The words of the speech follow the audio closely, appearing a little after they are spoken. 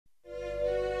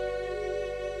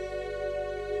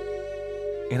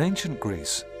In ancient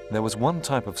Greece, there was one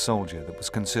type of soldier that was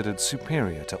considered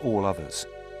superior to all others.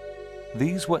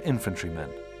 These were infantrymen,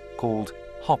 called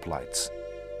hoplites.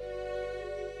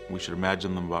 We should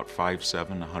imagine them about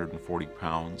 5'7", 140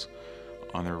 pounds.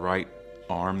 On their right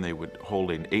arm, they would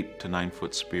hold an 8 to 9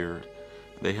 foot spear.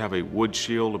 They have a wood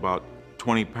shield about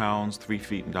 20 pounds, 3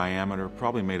 feet in diameter,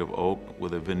 probably made of oak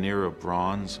with a veneer of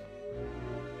bronze.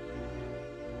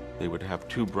 They would have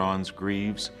 2 bronze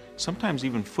greaves, sometimes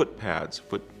even foot pads,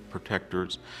 foot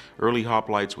protectors. Early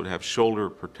hoplites would have shoulder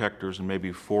protectors and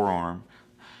maybe forearm.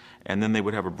 And then they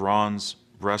would have a bronze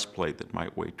breastplate that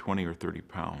might weigh 20 or 30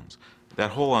 pounds.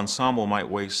 That whole ensemble might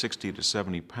weigh 60 to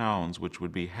 70 pounds, which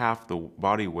would be half the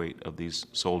body weight of these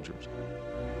soldiers.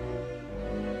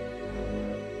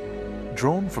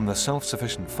 Drawn from the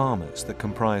self-sufficient farmers that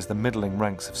comprised the middling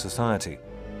ranks of society,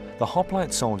 the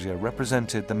hoplite soldier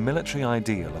represented the military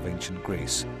ideal of ancient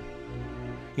Greece.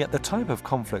 Yet the type of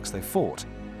conflicts they fought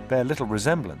bear little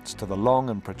resemblance to the long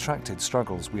and protracted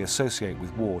struggles we associate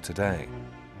with war today.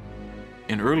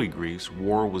 In early Greece,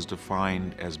 war was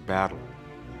defined as battle.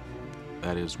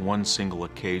 That is, one single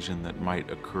occasion that might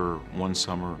occur one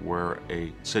summer where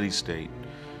a city-state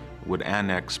would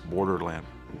annex borderland.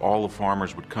 All the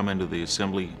farmers would come into the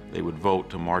assembly, they would vote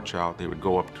to march out, they would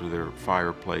go up to their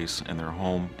fireplace in their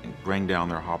home and bring down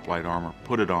their hoplite armor,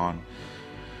 put it on,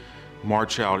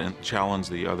 march out and challenge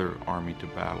the other army to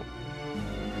battle.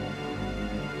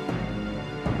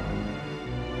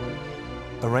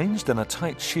 Arranged in a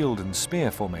tight shield and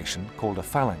spear formation called a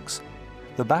phalanx,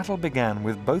 the battle began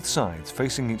with both sides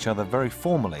facing each other very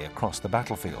formally across the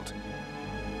battlefield.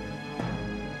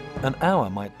 An hour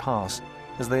might pass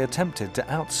as they attempted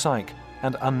to out-psych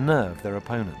and unnerve their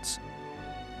opponents.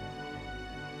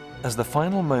 As the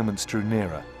final moments drew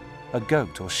nearer, a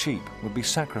goat or sheep would be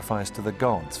sacrificed to the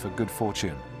gods for good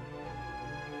fortune.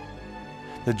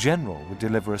 The general would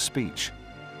deliver a speech,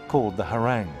 called the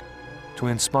harangue, to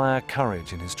inspire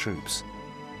courage in his troops.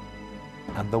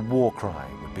 And the war cry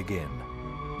would begin.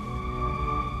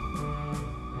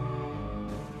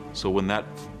 So when that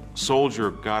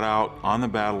soldier got out on the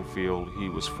battlefield, he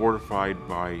was fortified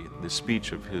by the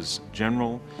speech of his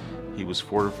general. He was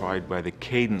fortified by the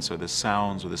cadence or the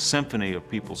sounds or the symphony of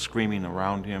people screaming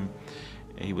around him.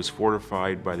 He was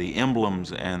fortified by the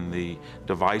emblems and the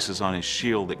devices on his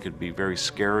shield that could be very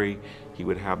scary. He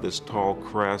would have this tall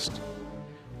crest,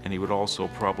 and he would also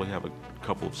probably have a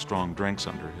couple of strong drinks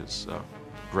under his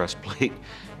breastplate,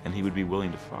 and he would be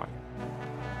willing to fight.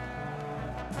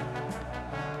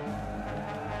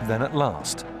 Then at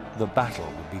last, the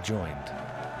battle would be joined.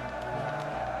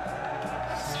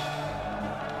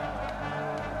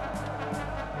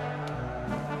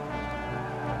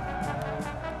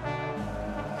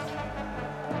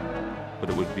 But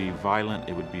it would be violent,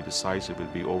 it would be decisive, it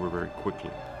would be over very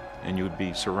quickly. And you would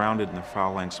be surrounded in the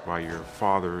phalanx by your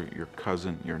father, your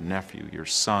cousin, your nephew, your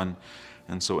son.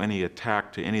 And so any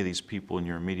attack to any of these people in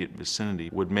your immediate vicinity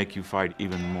would make you fight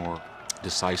even more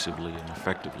decisively and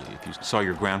effectively. If you saw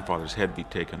your grandfather's head be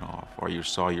taken off, or you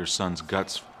saw your son's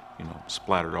guts,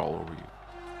 splattered all over you.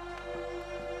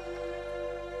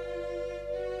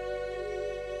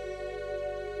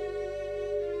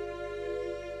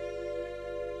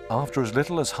 After as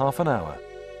little as half an hour,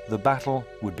 the battle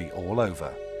would be all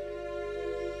over.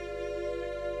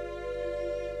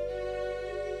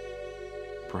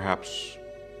 Perhaps,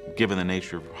 given the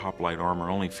nature of hoplite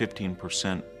armor, only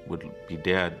 15% would be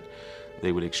dead.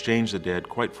 They would exchange the dead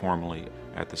quite formally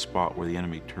at the spot where the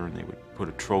enemy turned. They would put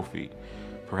a trophy,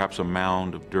 perhaps a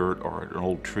mound of dirt or an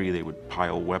old tree they would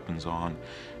pile weapons on,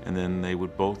 and then they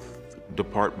would both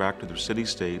depart back to their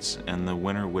city-states, and the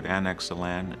winner would annex the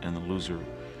land and the loser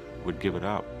would give it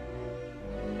up.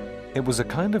 It was a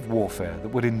kind of warfare that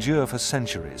would endure for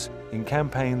centuries in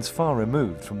campaigns far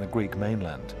removed from the Greek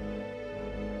mainland.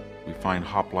 We find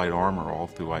hoplite armor all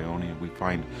through Ionia. We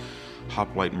find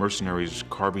hoplite mercenaries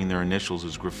carving their initials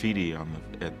as graffiti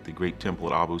at the great temple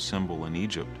at Abu Simbel in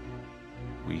Egypt.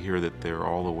 We hear that they're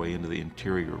all the way into the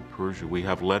interior of Persia. We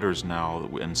have letters now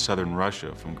in southern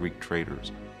Russia from Greek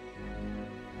traders.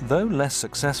 Though less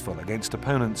successful against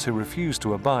opponents who refused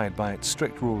to abide by its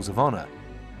strict rules of honor,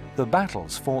 the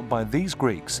battles fought by these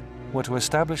Greeks were to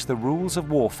establish the rules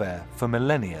of warfare for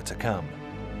millennia to come.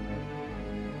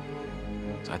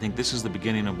 I think this is the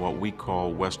beginning of what we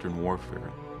call Western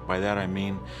warfare. By that I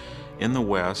mean, in the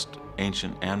West,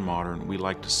 ancient and modern, we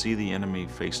like to see the enemy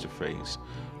face to face.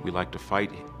 We like to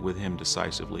fight with him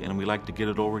decisively, and we like to get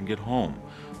it over and get home.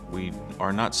 We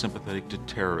are not sympathetic to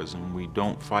terrorism. We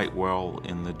don't fight well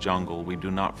in the jungle. We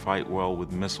do not fight well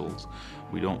with missiles.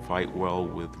 We don't fight well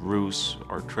with ruse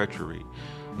or treachery.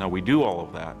 Now we do all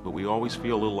of that, but we always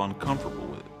feel a little uncomfortable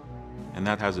with it. And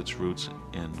that has its roots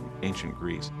in ancient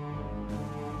Greece.